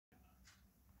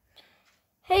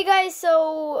Hey guys,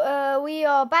 so we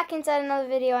are back inside another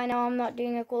video. I know I'm not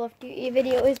doing a Call of Duty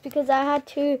video. It's because I had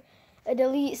to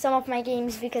delete some of my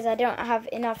games because I don't have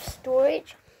enough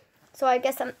storage. So I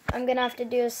guess I'm gonna have to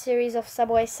do a series of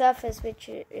Subway Surfers, which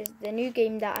is the new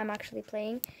game that I'm actually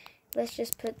playing. Let's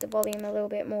just put the volume a little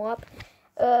bit more up.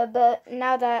 But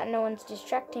now that no one's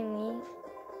distracting me,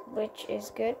 which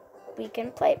is good, we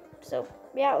can play. So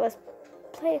yeah, let's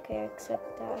play. Okay,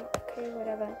 accept that. Okay,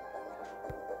 whatever.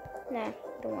 Nah,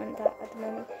 don't want that at the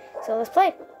moment. So let's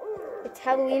play. It's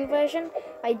Halloween version.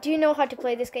 I do know how to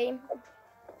play this game.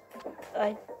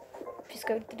 I just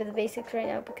go to the basics right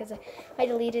now because I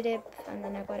deleted it and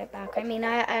then I got it back. I mean,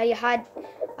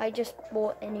 I just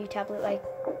bought a new tablet, like,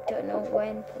 don't know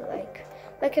when, but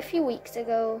like a few weeks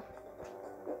ago.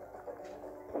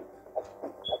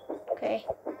 Okay.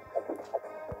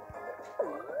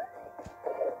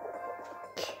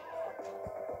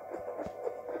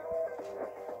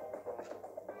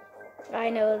 I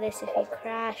know this if you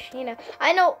crash, you know.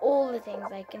 I know all the things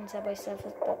like in Subway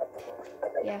Surfers, but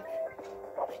yeah,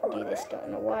 do this, don't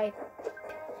know why.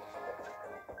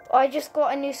 I just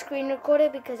got a new screen recorder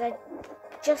because I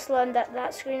just learned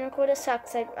that screen recorder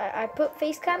sucks. I put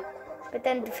face cam, but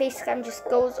then the face cam just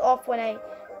goes off when I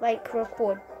like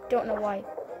record. Don't know why.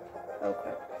 Oh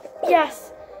crap.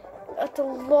 Yes! At the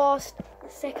last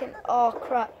second. Oh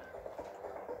crap.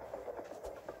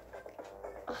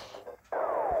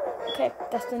 Okay,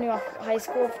 that's the new high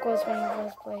score, of course, when you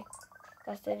first play.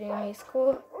 That's the new high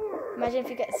score. Imagine if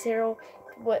you get 0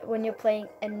 when you're playing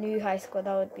a new high score.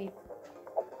 That would be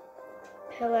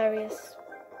hilarious.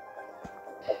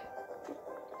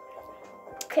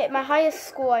 Okay, my highest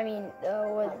score, I mean,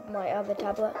 with my other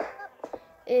tablet,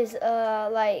 is,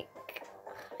 like,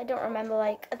 I don't remember,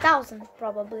 like, 1,000,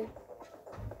 probably.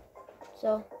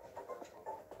 So,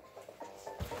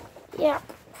 yeah.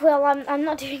 Well, I'm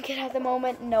not doing good at the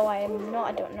moment. No, I am not.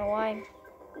 I don't know why.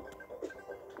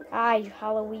 Ah, you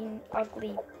Halloween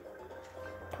ugly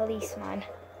policeman.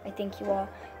 I think you are.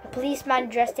 A policeman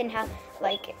dressed in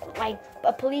like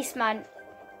a policeman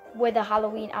with a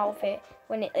Halloween outfit.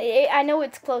 When I know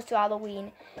it's close to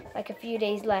Halloween, like a few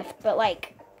days left, but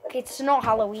like it's not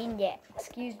Halloween yet.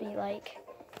 Excuse me, like,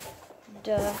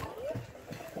 duh.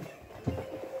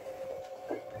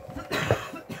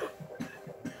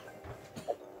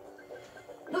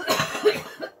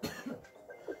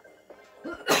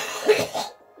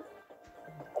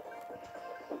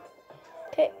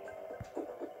 Okay,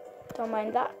 don't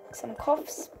mind that. Some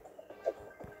coughs.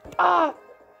 Ah,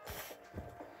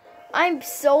 I'm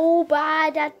so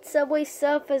bad at Subway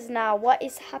Surfers now. What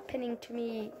is happening to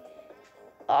me?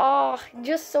 Oh,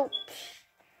 just so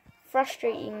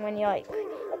frustrating when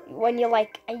you're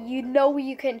like, and you know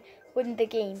you can win the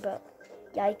game, but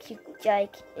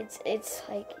it's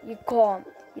like you can't.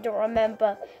 You don't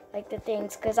remember like the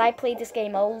things, because I played this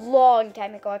game a long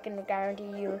time ago. I can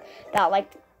guarantee you that, like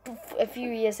a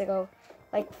few years ago,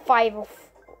 like 5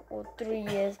 or 3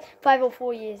 years, 5 or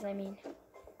 4 years, I mean,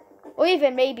 or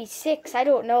even maybe 6. I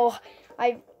don't know.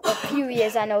 A few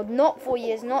years, I know, not 4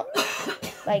 years, not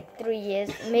like 3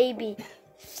 years, maybe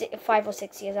 5 or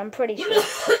 6 years. I'm pretty sure.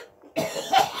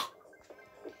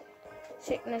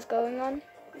 Sickness going on.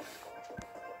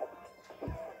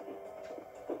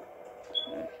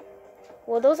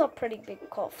 Well, those are pretty big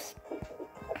coughs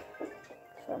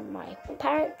from my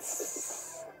parents.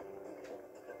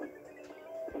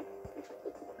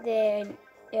 They're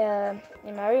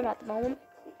in my room at the moment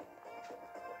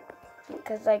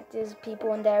because like there's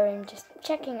people in their room just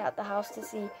checking out the house to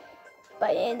see.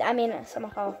 But I mean, some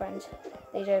of our friends,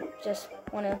 they just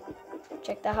want to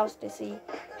check the house to see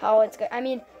how it's going. I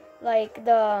mean, like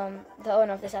the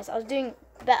owner of this house, I was doing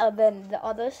better than the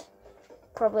others.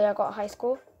 Probably I got high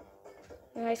school.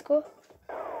 In high school,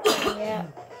 yeah.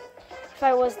 If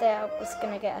I was there, I was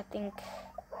gonna get, I think,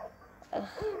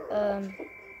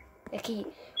 a key.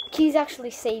 Keys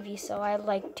actually save you, so I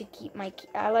like to keep my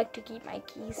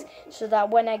keys so that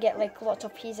when I get like lots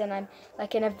of keys and I'm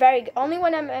like in a only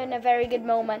when I'm in a very good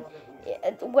moment.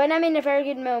 When I'm in a very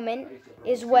good moment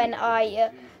is when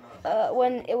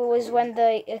when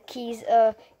the keys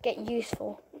get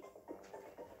useful.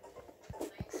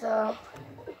 So.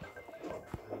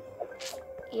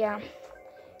 Yeah,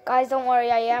 guys, don't worry.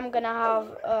 I am gonna have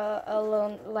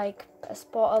a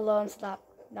spot alone so that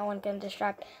no one can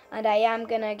distract, and I am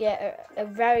gonna get a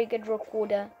very good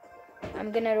recorder.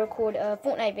 I'm gonna record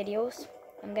Fortnite videos.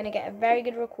 I'm gonna get a very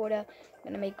good recorder. I'm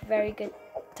gonna make very good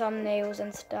thumbnails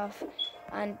and stuff,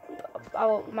 and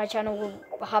my channel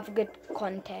will have good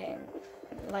content.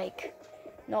 Like,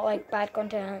 not like bad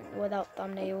content without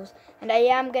thumbnails. And I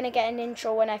am gonna get an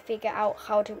intro when I figure out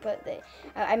how to put the.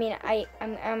 I'm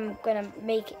gonna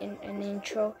make an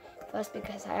intro first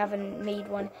because I haven't made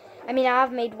one. I mean, I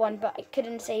have made one, but I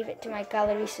couldn't save it to my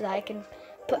gallery so that I can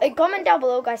put. Comment down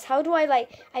below, guys. How do I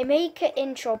I make an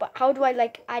intro, but how do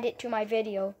I add it to my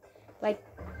video?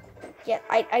 Yeah,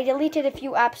 I deleted a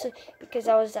few apps because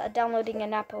I was downloading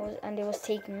an app and it was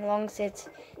taking long since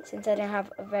I didn't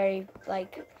have a very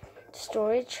good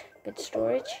storage.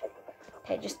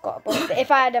 Okay, just got a box. If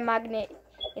I had a magnet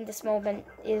in this moment,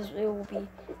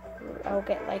 I'll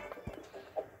get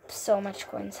so much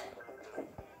coins.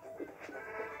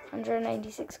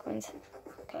 196 coins.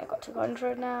 Okay, I got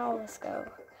 200 now. Let's go.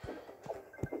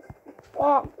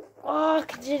 Oh, I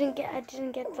didn't get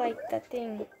that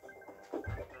thing.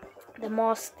 The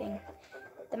mask thing.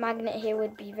 The magnet here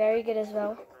would be very good as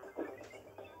well.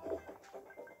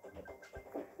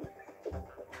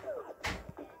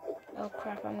 Oh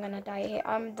crap, I'm gonna die here.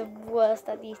 I'm the worst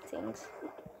at these things.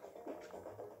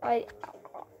 I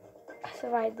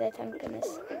survived that, thank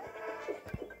goodness.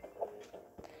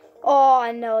 Oh,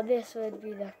 I know, this would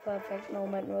be the perfect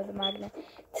moment with the magnet.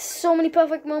 There's so many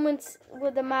perfect moments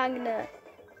with the magnet.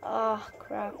 Oh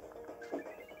crap.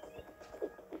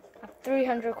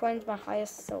 300 coins, my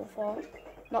highest so far.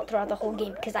 Not throughout the whole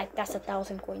game, because that's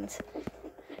 1,000 coins.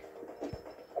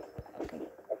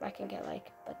 I can get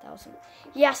 1,000.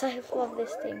 Yes, I love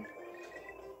this thing.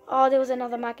 Oh, there was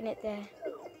another magnet there.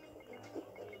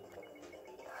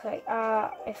 Okay,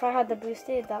 if I had the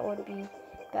boosted, that would be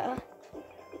better.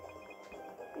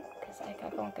 Because I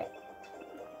can't get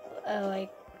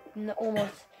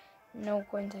almost no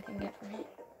coins I can get from it.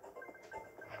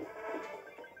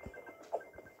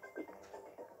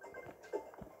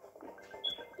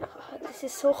 This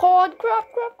is so hard. Crap.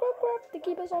 The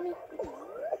keeper's on me.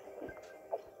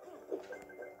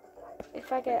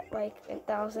 If I get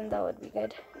 1,000, that would be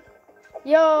good.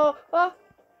 Yo! Oh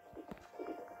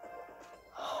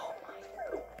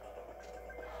my.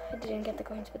 I didn't get the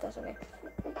coins, but that's okay.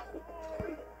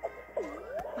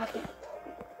 Okay.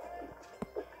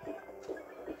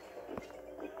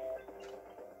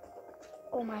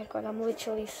 Oh my god, I'm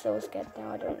literally so scared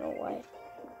now. I don't know why.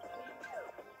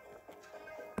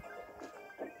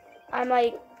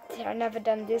 I've never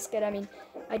done this good. I mean,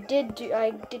 I did get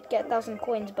 1,000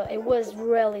 coins, but it was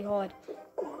really hard.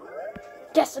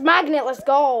 Yes, magnet, let's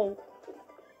go.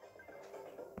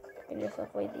 I can just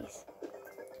avoid these.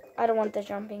 I don't want the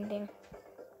jumping thing.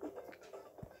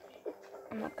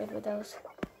 I'm not good with those.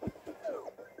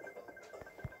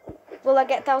 Will I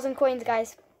get 1,000 coins,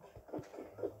 guys?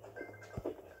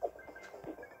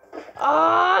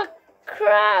 Oh,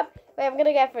 crap. Wait, I'm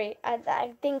gonna get free.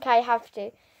 I think I have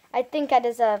to. I think I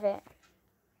deserve it.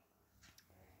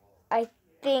 I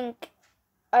think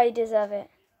I deserve it.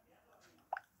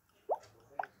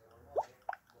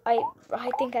 I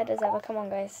think I deserve it. Come on,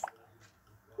 guys.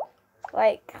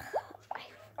 I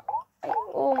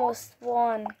almost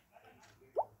won.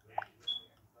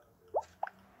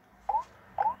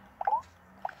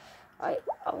 I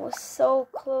was so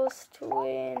close to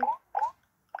win.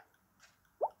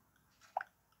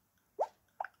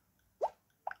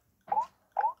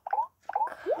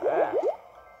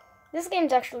 This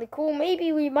game's actually cool.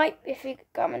 Maybe we might, if you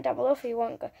comment down below if you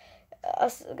want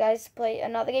us guys to play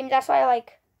another game. That's why I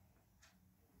like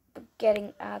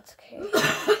getting ads. Okay,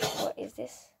 what is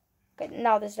this? Okay,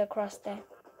 now there's a cross there.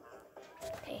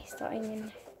 Okay, starting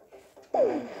in.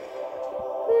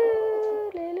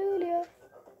 Hallelujah.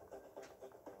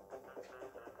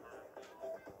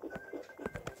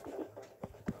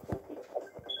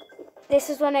 This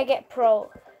is when I get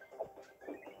pro.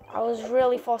 I was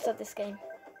really fast at this game.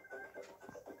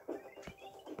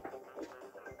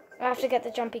 I have to get the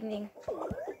jumping thing.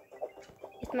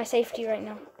 It's my safety right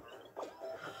now.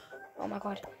 Oh my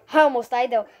god. I almost died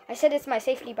though. I said it's my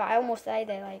safety, but I almost died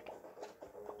there.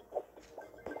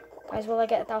 Guys, will I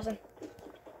get 1,000?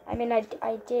 I mean, I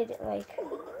did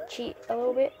cheat a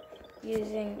little bit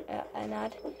using an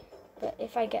ad. But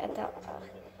if I get 1,000,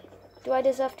 do I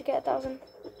deserve to get 1,000?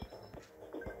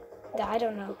 I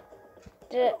don't know.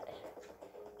 Do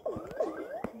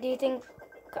you think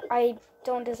I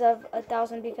don't deserve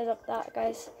 1,000 because of that,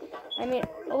 guys? I mean,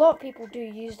 a lot of people do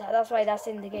use that. That's why that's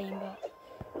in the game. But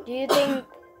do you think?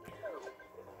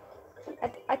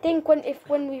 I think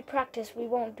when we practice, we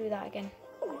won't do that again.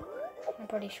 I'm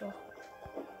pretty sure.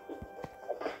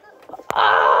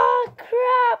 Ah,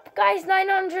 crap, guys!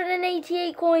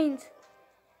 988 coins.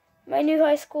 My new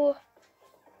high score.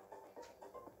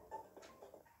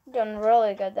 Done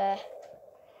really good there.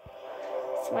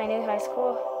 It's my new high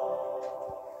score.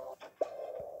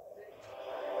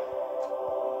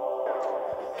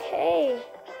 Okay.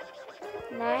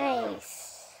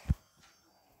 Nice.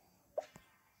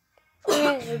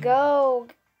 Let's go.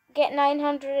 Get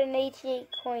 988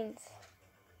 coins.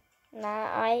 Nah,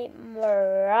 I'm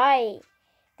right.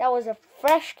 That was a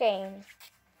fresh game.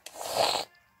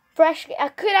 I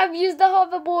could have used the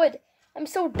hoverboard. I'm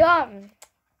so dumb.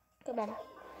 Come on.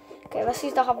 Okay, let's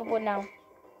use the hoverboard now.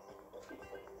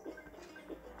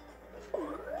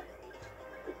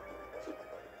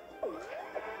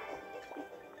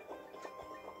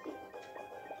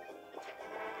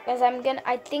 Because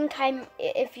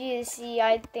if you see,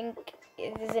 I think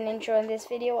there's an intro in this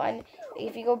video, and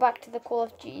if you go back to the Call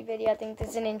of Duty video, I think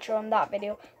there's an intro on that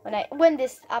video. When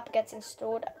this app gets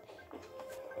installed,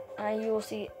 you will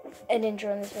see an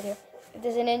intro in this video. If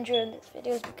there's an intro in this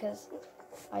video, it's because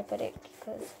I put it,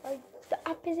 because the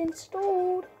app is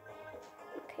installed.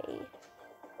 Okay.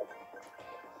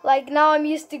 Like, now I'm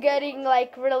used to getting,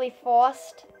 like, really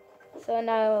fast. So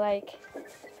now, like,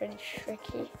 it's pretty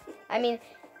tricky. I mean,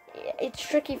 it's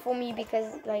tricky for me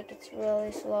because, like, it's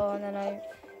really slow, and then I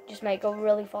just might go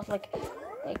really fast, like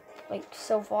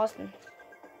so fast. And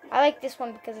I like this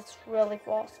one because it's really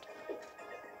fast.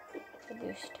 The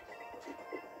boost.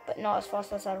 But not as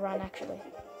fast as I run, actually.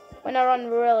 When I run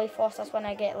really fast, that's when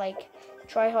I get, like,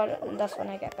 try hard, and that's when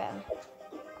I get better.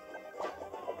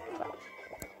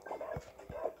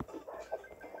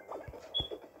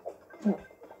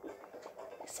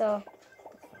 So,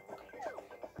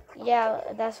 yeah,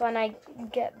 that's when I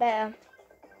get better.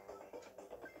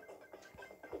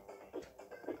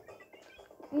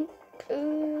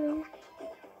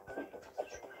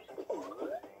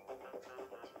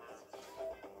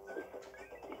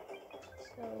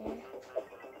 So,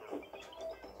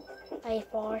 I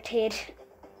farted.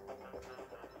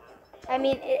 I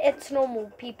mean, it's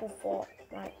normal. People fart,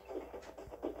 right?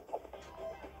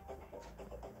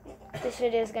 This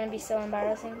video is gonna be so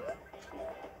embarrassing,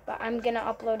 but I'm gonna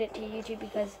upload it to YouTube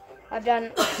because I've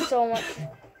done so much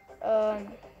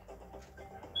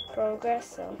progress.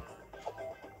 So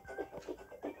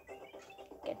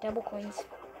get double coins.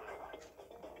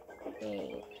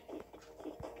 Yay.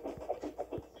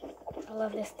 I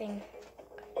love this thing.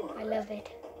 I love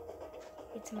it.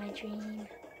 It's my dream.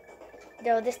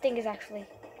 Though this thing is actually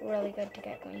really good to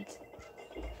get coins.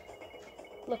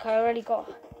 Look, I already got.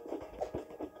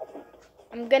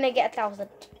 I'm gonna get 1,000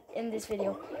 in this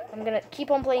video. I'm gonna keep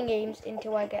on playing games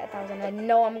until I get 1,000. I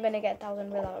know I'm gonna get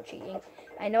 1,000 without cheating.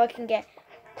 I know I can get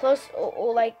close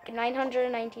or like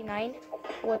 999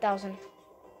 or 1,000.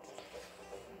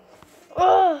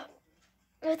 Oh,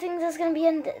 I think that's gonna be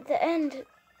the end.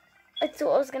 I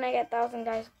thought I was gonna get 1,000,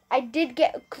 guys. I did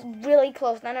get really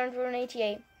close,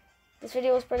 988. This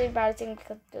video was pretty embarrassing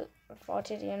because I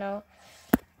farted, you know.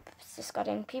 It's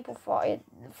disgusting. People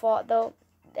fought though.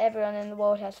 Everyone in the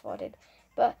world has farted.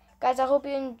 But guys, I hope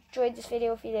you enjoyed this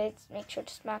video. If you did, make sure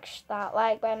to smash that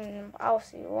like button. I'll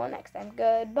see you all next time.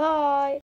 Goodbye.